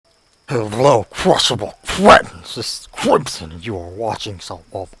Hello, crushable friends. This is Crimson, and you are watching some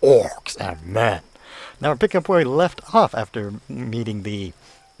of Orcs and Men. Now we're picking up where we left off after meeting the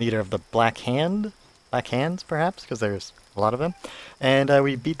leader of the Black Hands, perhaps, because there's a lot of them. And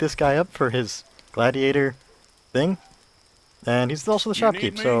we beat this guy up for his gladiator thing. And he's also the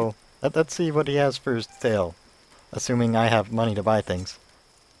shopkeep, so let's see what he has for his sale. Assuming I have money to buy things.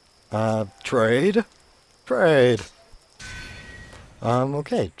 Trade? Trade!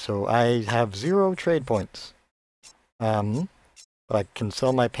 Okay, so I have 0 trade points. But I can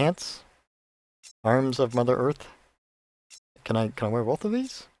sell my pants. Arms of Mother Earth. Can I wear both of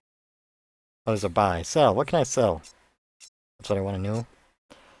these? Oh, there's a buy. Sell. What can I sell? That's what I want to know.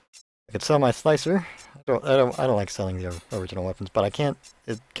 I could sell my slicer. I don't like selling the original weapons, but I can't.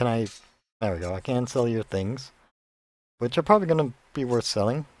 There we go. I can sell your things, which are probably gonna be worth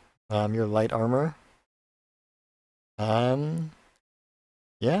selling. Your light armor.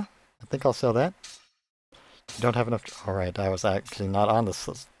 Yeah, I think I'll sell that. You don't have enough. Alright, I was actually not on the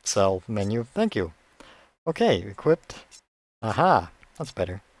sell menu. Thank you. Okay, equipped. Aha, that's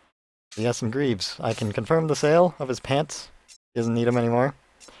better. He has some greaves. I can confirm the sale of his pants. He doesn't need them anymore.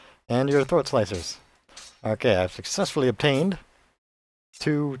 And your throat slicers. Okay, I've successfully obtained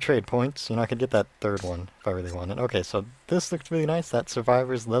 2 trade points. You know, I could get that third one if I really wanted. Okay, so this looks really nice. That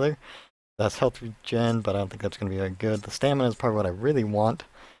survivor's leather. That's health regen, but I don't think that's going to be very good. The stamina is probably what I really want.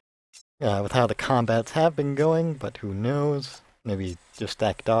 With how the combats have been going, but who knows? Maybe just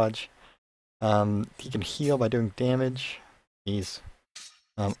stack dodge. He can heal by doing damage. He's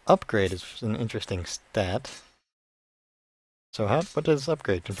upgrade is an interesting stat. So what does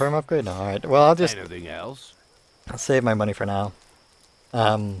upgrade? Confirm upgrade? No, alright. Well, I'll just anything else? I'll save my money for now.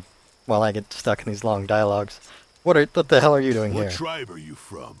 While I get stuck in these long dialogues. What the hell are you doing here? What tribe are you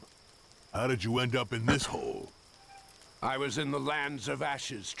from? How did you end up in this hole? I was in the Lands of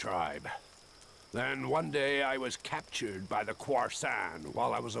Ashes tribe. Then one day I was captured by the Quarsan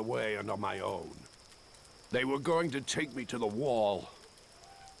while I was away and on my own. They were going to take me to the wall.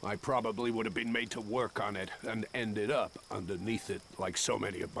 I probably would have been made to work on it and ended up underneath it like so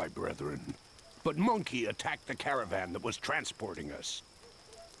many of my brethren. But Monkey attacked the caravan that was transporting us.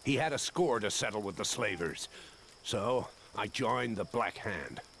 He had a score to settle with the slavers, so I joined the Black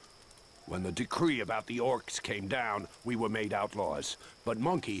Hand. When the decree about the Orcs came down, we were made outlaws, but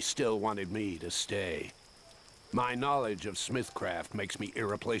Monkey still wanted me to stay. My knowledge of smithcraft makes me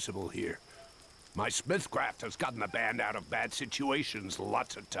irreplaceable here. My smithcraft has gotten the band out of bad situations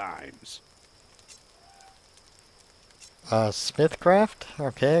lots of times. Smithcraft?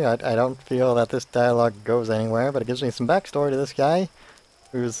 Okay, I don't feel that this dialogue goes anywhere, but it gives me some backstory to this guy,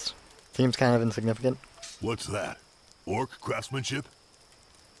 who seems kind of insignificant. What's that? Orc craftsmanship?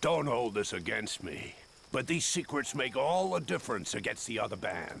 Don't hold this against me, but these secrets make all the difference against the other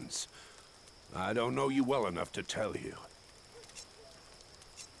bands. I don't know you well enough to tell you.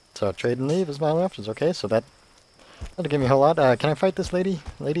 So trade and leave is my only options. Okay, so that'll give me a whole lot. Can I fight this lady?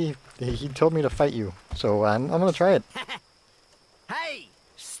 Lady, he told me to fight you, so I'm gonna try it. Hey,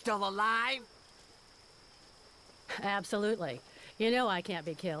 still alive? Absolutely. You know I can't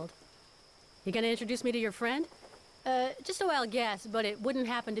be killed. You gonna introduce me to your friend? Just a wild guess, but it wouldn't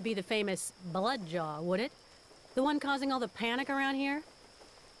happen to be the famous Bloodjaw, would it? The one causing all the panic around here?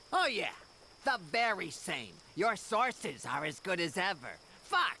 Oh yeah, the very same. Your sources are as good as ever.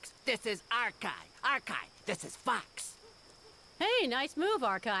 Fox, this is Arkai. Arkai, this is Fox. Hey, nice move,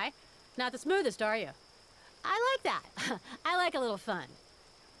 Arkai. Not the smoothest, are you? I like that. I like a little fun.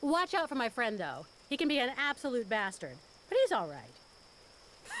 Watch out for my friend, though. He can be an absolute bastard, but he's all right.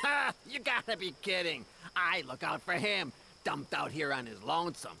 Ha! You gotta be kidding. I look out for him. Dumped out here on his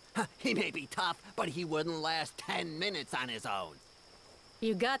lonesome. He may be tough, but he wouldn't last 10 minutes on his own.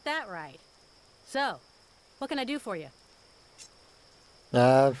 You got that right. So, what can I do for you?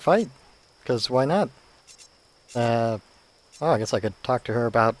 Fight. Because why not? I guess I could talk to her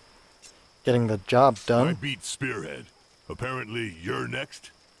about getting the job I done. beat Spearhead. Apparently, you're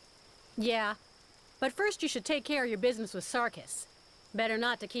next? Yeah. But first you should take care of your business with Sarkis. Better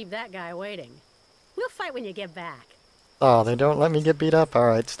not to keep that guy waiting. We'll fight when you get back. Oh, they don't let me get beat up.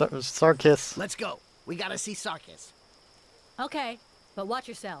 Alright, Sarkis. Let's go. We gotta see Sarkis. Okay, but watch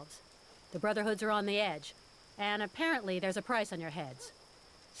yourselves. The Brotherhoods are on the edge, and apparently there's a price on your heads.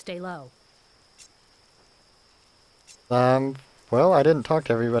 Stay low. Well, I didn't talk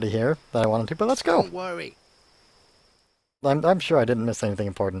to everybody here that I wanted to, but let's go. Don't worry. I'm sure I didn't miss anything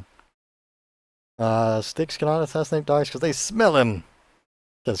important. Sticks cannot assassinate dogs because they smell him.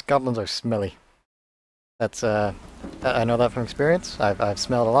 Because goblins are smelly. That's, I know that from experience. I've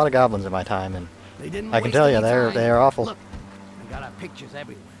smelled a lot of goblins in my time, and They didn't I can waste tell you, any time. they're awful. Look, we got our pictures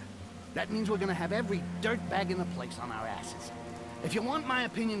everywhere. That means we're gonna have every dirtbag in the place on our asses. If you want my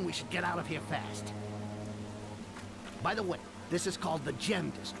opinion, we should get out of here fast. By the way, this is called the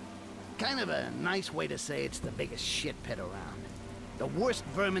Gem District. Kind of a nice way to say it's the biggest shit pit around. The worst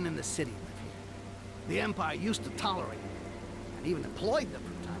vermin in the city live here. The Empire used to tolerate them, and even employed them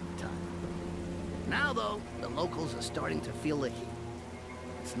from time to time. Now, though, the locals are starting to feel the heat.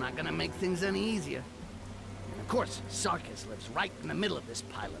 It's not gonna make things any easier. And of course, Sarkis lives right in the middle of this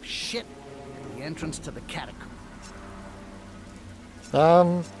pile of shit, at the entrance to the catacomb.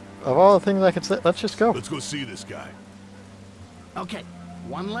 Of all the things I could say, let's just go. Let's go see this guy. Okay,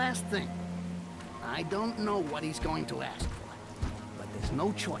 one last thing. I don't know what he's going to ask for, but there's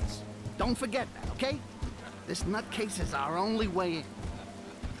no choice. Don't forget that, okay? This nutcase is our only way in.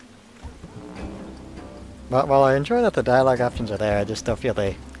 But while I enjoy that the dialogue options are there, I just don't feel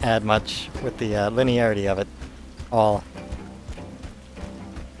they add much with the linearity of it all.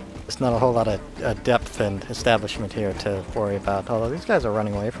 There's not a whole lot of depth and establishment here to worry about, although these guys are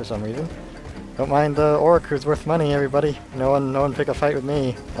running away for some reason. Don't mind the orc who's worth money, everybody. No one pick a fight with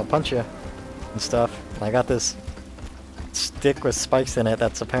me. I'll punch you and stuff. I got this stick with spikes in it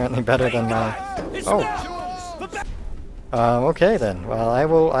that's apparently better than my... Oh! Okay then. Well, I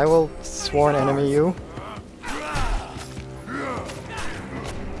will sworn enemy you.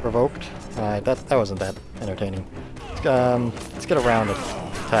 Provoked. Alright, that wasn't that entertaining. Let's get a round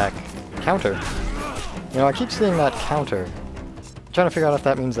attack. Counter. You know, I keep seeing that counter. I'm trying to figure out if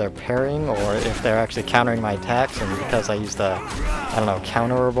that means they're parrying or if they're actually countering my attacks, and because I used a, I don't know,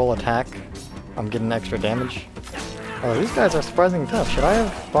 counterable attack, I'm getting extra damage. Oh, these guys are surprisingly tough. Should I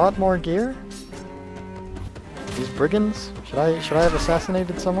have bought more gear? These brigands? Should I have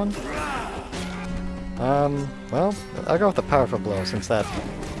assassinated someone? Well, I'll go with the powerful blow since that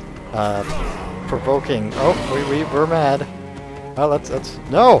provoking. Oh, we're mad. Oh, let's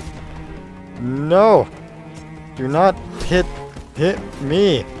no, no, do not hit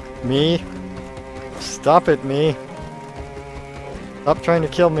me, stop it, me. Stop trying to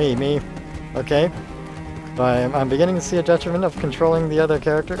kill me. Okay. I'm beginning to see a detriment of controlling the other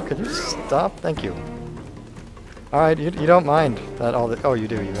character. Could you stop? Thank you. Alright, you don't mind that all the... Oh, you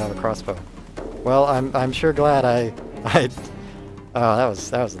do. You have a crossbow. Well, I'm sure glad I oh, that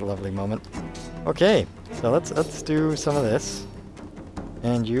was a lovely moment. Okay, so let's do some of this.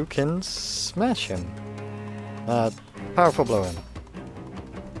 And you can smash him. Powerful blow in.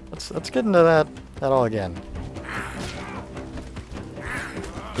 Let's get into that all again.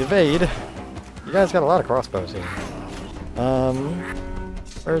 Evade. You guys got a lot of crossbows here.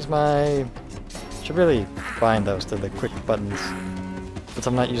 Where's my... Should really bind those to the quick buttons. Since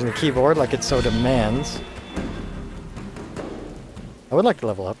I'm not using the keyboard like it so demands. I would like to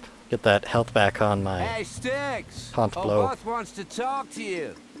level up. Get that health back on my... Hey, Sticks! Taunt blow. Both wants to talk to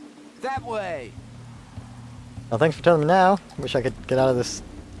you. That way. Well, thanks for telling me now. Wish I could get out of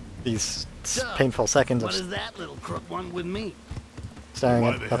these So, painful seconds what of does that little crook want with me? staring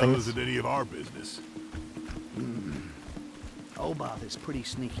Why at the hell nothing. is it any of our business? Obath is pretty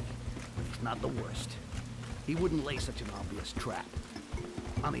sneaky, but he's not the worst. He wouldn't lay such an obvious trap.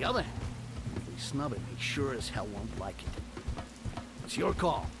 On the other hand, if we snub him, he sure as hell won't like it. It's your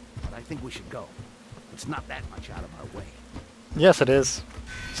call, but I think we should go. It's not that much out of our way. Yes, it is.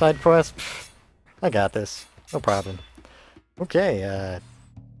 Side quest. Pff, I got this. No problem. Okay,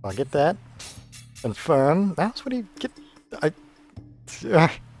 I'll get that. Confirm. That's what he get.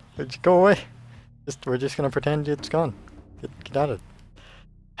 Go away. We're just gonna pretend it's gone. Get out of it.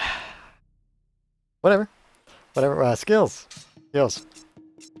 Whatever. Skills.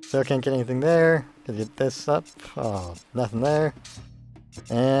 Still can't get anything there. Can get this up. Oh, nothing there.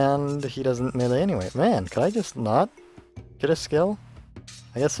 And he doesn't melee anyway. Man, could I just not get a skill?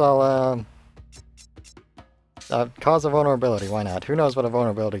 I guess I'll, cause a vulnerability, why not? Who knows what a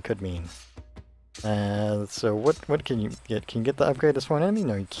vulnerability could mean? So what can you get? Can you get the upgrade to sworn enemy?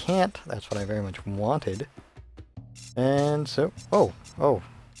 No, you can't. That's what I very much wanted. And so, oh,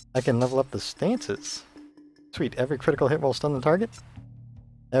 I can level up the stances. Sweet, every critical hit will stun the target.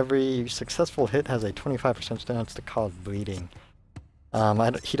 Every successful hit has a 25% chance to cause bleeding.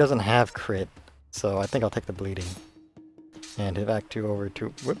 He doesn't have crit, so I think I'll take the bleeding. And hit back over to...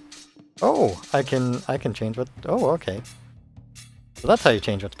 Whoop. Oh, I can change what... Oh, okay. So that's how you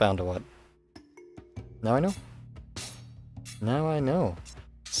change what's bound to what. Now I know. Now I know.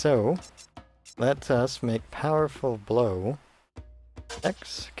 So, let us make powerful blow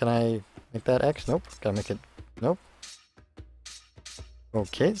X. Can I make that X? Nope. Gotta make it... Nope.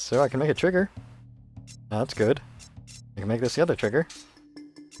 Okay, so I can make a trigger. That's good. I can make this the other trigger.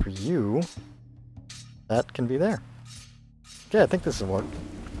 For you, that can be there. Okay, I think this will work.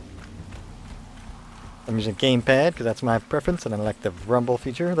 I'm using gamepad because that's my preference, and I like the rumble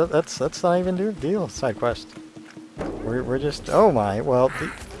feature. That's not even a deal. Side quest. We're just, oh my, well,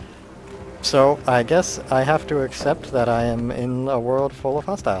 so I guess I have to accept that I am in a world full of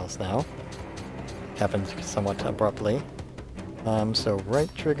hostiles now. Happens somewhat abruptly. So right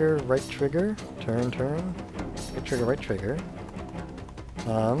trigger, turn, right trigger.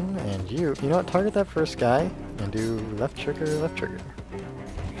 And you know what, target that first guy, and do left trigger.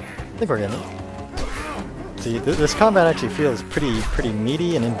 I think we're getting it. See, this combat actually feels pretty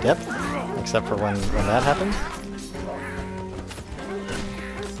meaty and in-depth, except for when that happens.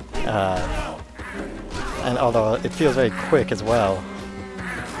 And although it feels very quick as well.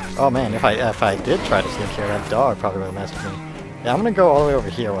 Oh man, if I did try to sneak here, that dog probably would have messed with me. Yeah, I'm gonna go all the way over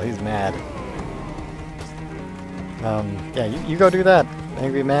here while he's mad. Yeah, you go do that,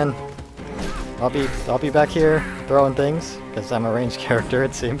 angry man. I'll be back here throwing things because I'm a ranged character,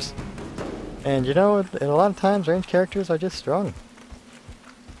 it seems. And you know, a lot of times ranged characters are just strong.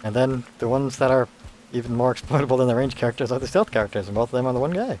 And then the ones that are even more exploitable than the ranged characters are the stealth characters, and both of them are the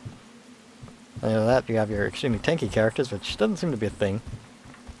one guy. And you know that, you have your extremely tanky characters, which doesn't seem to be a thing.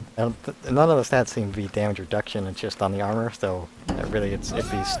 None of the stats seem to be damage reduction, it's just on the armor, so really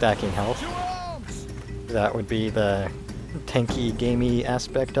it'd be stacking health. That would be the tanky, gamey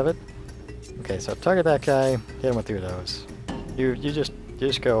aspect of it. Okay, so target that guy, hit him with 2 of those. You just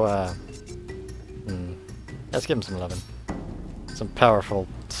go, let's give him some lovin'. Some powerful,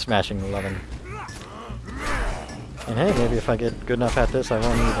 smashing lovin'. And hey, maybe if I get good enough at this, I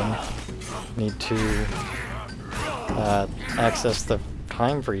won't even need to access the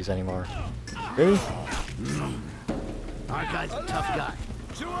time freeze anymore. Really? Our guy's a tough guy.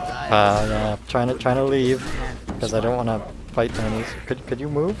 Yeah, trying to leave because I don't want to fight enemies. Could you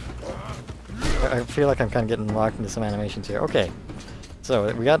move? I feel like I'm kind of getting locked into some animations here. Okay,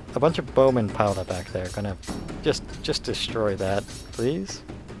 so we got a bunch of bowmen piled up back there. Gonna just destroy that, please.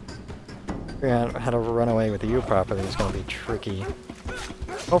 Figuring out how to run away with you properly is gonna be tricky.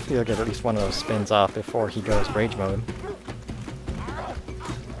 Hopefully you'll get at least one of those spins off before he goes rage mode.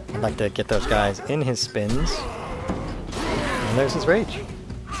 I'd like to get those guys in his spins. And there's his rage.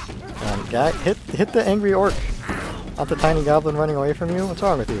 Guy, hit the angry orc. Not the tiny goblin running away from you? What's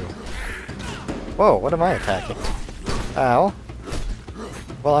wrong with you? Whoa, what am I attacking? Ow.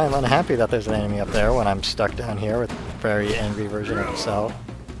 Well, I'm unhappy that there's an enemy up there when I'm stuck down here with a very angry version of yourself.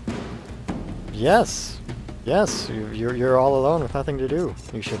 Yes. Yes, you're all alone with nothing to do.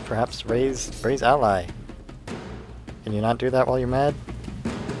 You should perhaps raise ally. Can you not do that while you're mad?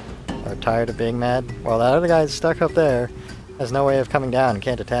 Or tired of being mad? Well, that other guy's stuck up there. Has no way of coming down and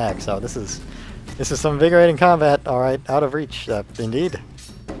can't attack, so this is some invigorating combat. Alright, out of reach, indeed.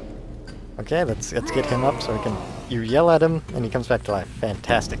 Okay, let's get him up so we can... You yell at him and he comes back to life.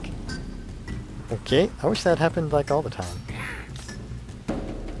 Fantastic. Okay, I wish that happened like all the time.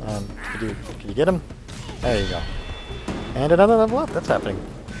 Could you get him? There you go. And another level up, that's happening.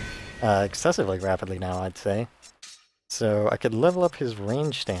 Excessively rapidly now, I'd say. So I could level up his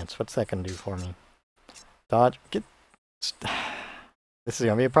range stance. What's that gonna do for me? Dodge, get... This is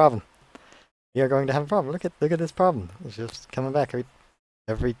gonna be a problem. We are going to have a problem. Look at this problem. It's just coming back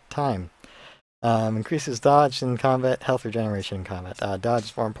every time. Increases dodge in combat, health regeneration in combat. Dodge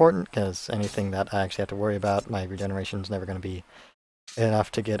is more important because anything that I actually have to worry about, my regeneration is never going to be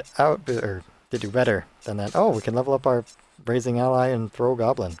enough to get out or to do better than that. Oh, we can level up our raising ally and throw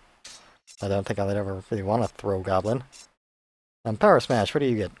goblin. I don't think I'd ever really want to throw goblin. Power smash. What do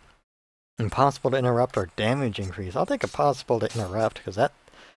you get? Impossible to interrupt or damage increase. I'll take impossible to interrupt because that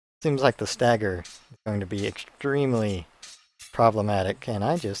seems like the stagger is going to be extremely problematic. And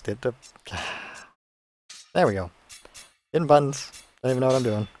I just did the... There we go. Hitting buttons. Don't even know what I'm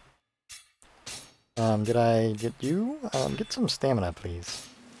doing. Did I get you? Get some stamina, please.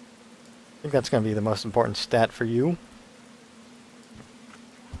 I think that's going to be the most important stat for you.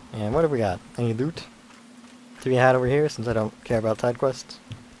 And what have we got? Any loot to be had over here, since I don't care about side quests?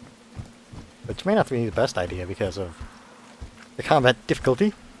 Which may not be the best idea because of the combat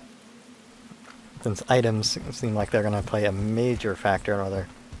difficulty. Since items seem like they're going to play a major factor in whether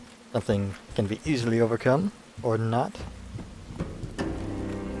something can be easily overcome or not.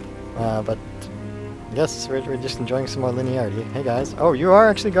 But I guess we're just enjoying some more linearity. Hey guys. Oh, you are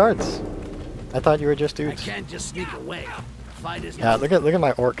actually guards. I thought you were just dudes. I can't just sneak away. Fight is Yeah, look at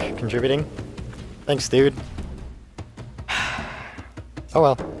my orc contributing. Thanks, dude. Oh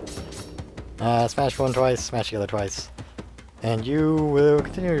well. Smash one twice, smash the other twice. And you will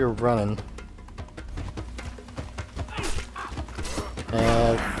continue your running.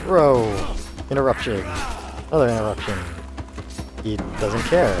 Throw! Interruption. Another interruption. He doesn't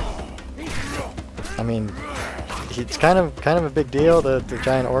care. I mean, it's kind of a big deal, the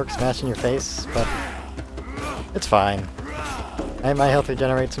giant orc smashing your face, but it's fine. My health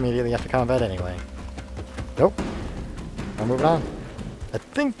regenerates immediately after combat anyway. Nope. I'm moving on. I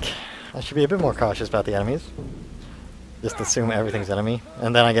think I should be a bit more cautious about the enemies. Just assume everything's enemy,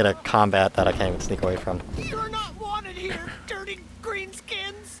 and then I get a combat that I can't even sneak away from. You're not wanted here, dirty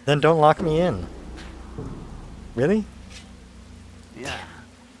greenskins! Then don't lock me in. Really? Yeah.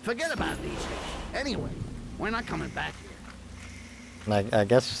 Forget about these fish. Anyway, we're not coming back here. I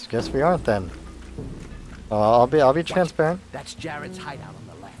guess we aren't then. Well, I'll be transparent. That's Jared's hideout on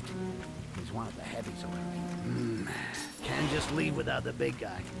the left. He's one of the heavies around here. Can't just leave without the big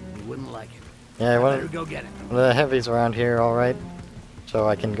guy. He wouldn't like it. Yeah, Better go get him. one of the heavies around here, all right. So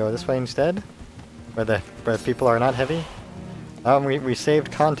I can go this way instead, where people are not heavy. We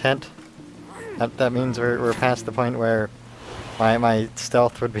saved content. That means we're past the point where my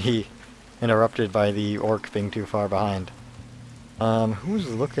stealth would be interrupted by the orc being too far behind. Who's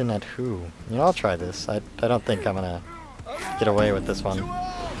looking at who? You know, I'll try this. I don't think I'm gonna get away with this one.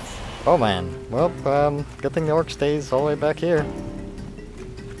 Oh man. Well, good thing the orc stays all the way back here.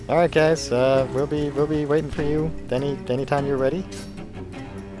 All right, guys. We'll be waiting for you anytime you're ready.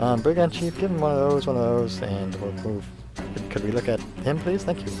 Brigand Chief, give him one of those, and we'll move. Could we look at him, please?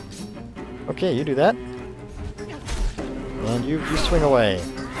 Thank you. Okay, you do that. And you swing away.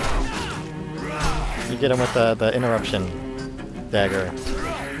 You get him with the interruption dagger.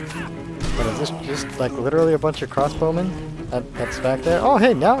 But is this just like literally a bunch of crossbowmen that's back there? Oh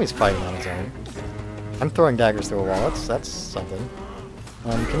hey, now he's fighting on his own. I'm throwing daggers through a wall. That's something.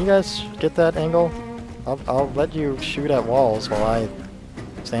 Can you guys get that angle? I'll let you shoot at walls while I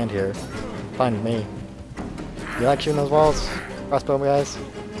stand here. Fine with me. You like shooting those walls, crossbow guys?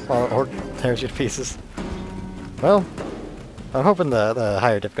 While orc tears you to pieces. Well, I'm hoping the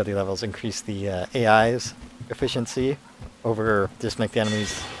higher difficulty levels increase the AI's efficiency over just make the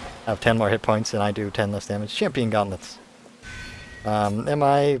enemies have 10 more hit points and I do 10 less damage. Champion gauntlets. Am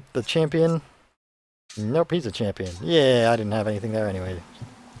I the champion? Nope, he's a champion. Yeah, I didn't have anything there anyway.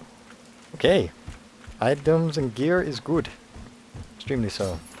 Okay. Items and gear is good. Extremely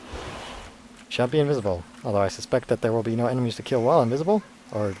so. Shall be invisible. Although I suspect that there will be no enemies to kill while invisible.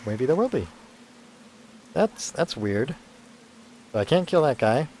 Or maybe there will be. That's weird. So I can't kill that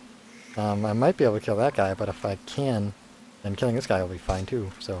guy. I might be able to kill that guy, but if I can, then killing this guy will be fine too.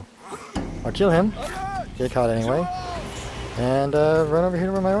 So I'll kill him. Get caught anyway. And run over here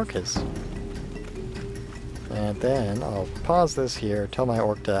to where my orc is. And then I'll pause this here, tell my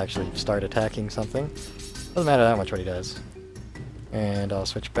orc to actually start attacking something. Doesn't matter that much what he does. And I'll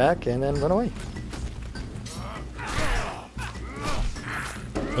switch back and then run away.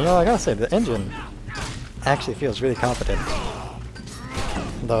 You know, I gotta say, the engine actually feels really competent.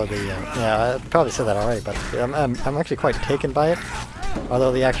 Though the, yeah, I probably said that already, but I'm actually quite taken by it.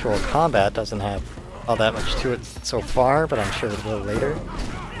 Although the actual combat doesn't have all that much to it so far, but I'm sure it will later.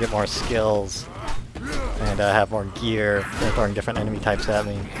 You get more skills, and have more gear, and throwing different enemy types at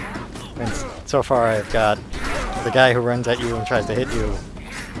me. And so far I've got the guy who runs at you and tries to hit you,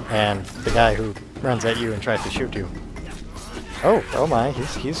 and the guy who runs at you and tries to shoot you. Oh my,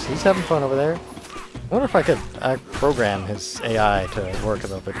 he's having fun over there. I wonder if I could program his AI to work a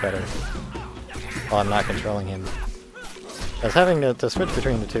little bit better while I'm not controlling him. I was having to switch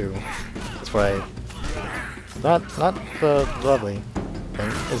between the two this way. Not the lovely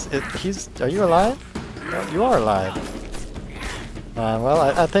thing. Are you alive? Well, you are alive. Well,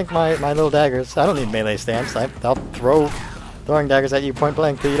 I think my little daggers, I don't need melee stance. I'll throwing daggers at you point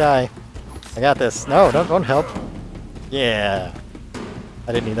blank till you die. I got this. No, don't help. Yeah.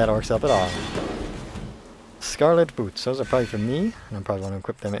 I didn't need that orc's help at all. Scarlet boots. Those are probably for me, and I'm probably going to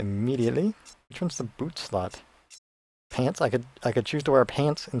equip them immediately. Which one's the boot slot? Pants? I could choose to wear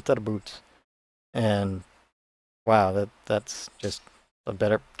pants instead of boots. And wow, that's just a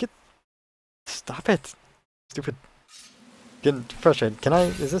better. Stop it, stupid. Getting frustrated.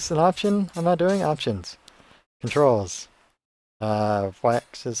 Is this an option? I'm not doing options. Controls.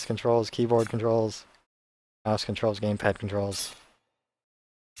 Y-axis controls, keyboard controls, mouse controls, gamepad controls.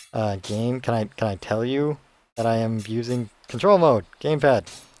 Can I tell you that I am using control mode? Gamepad.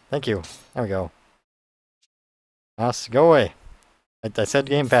 Thank you. There we go. Mouse, go away. I said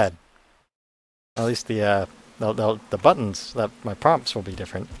gamepad. At least the buttons, that my prompts will be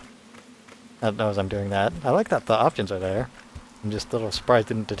different. That knows I'm doing that. I like that the options are there. I'm just a little surprised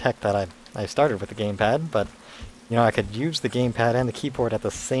I didn't detect that I started with the gamepad, but you know, I could use the gamepad and the keyboard at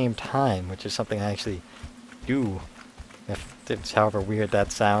the same time, which is something I actually do. If it's however weird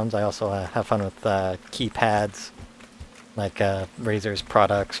that sounds. I also have fun with keypads, like Razer's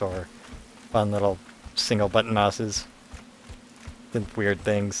products or fun little single button mouses. Did weird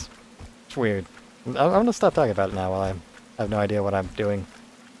things. It's weird. I'm gonna stop talking about it now while I have no idea what I'm doing.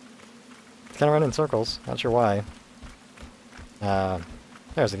 It's kinda run in circles, not sure why.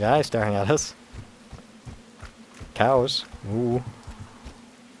 There's a guy staring at us. Cows. Ooh.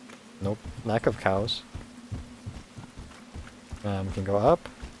 Nope, lack of cows. We can go up.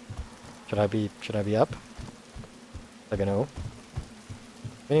 Should I be up? I don't know.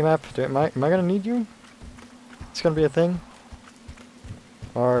 Minimap, am I gonna need you? It's gonna be a thing?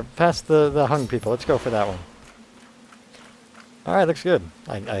 Or past the hung people, let's go for that one. Alright, looks good,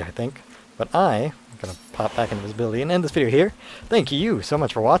 I think. But I'm gonna pop back into visibility and end this video here. Thank you so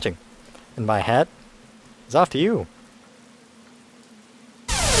much for watching. And my hat is off to you.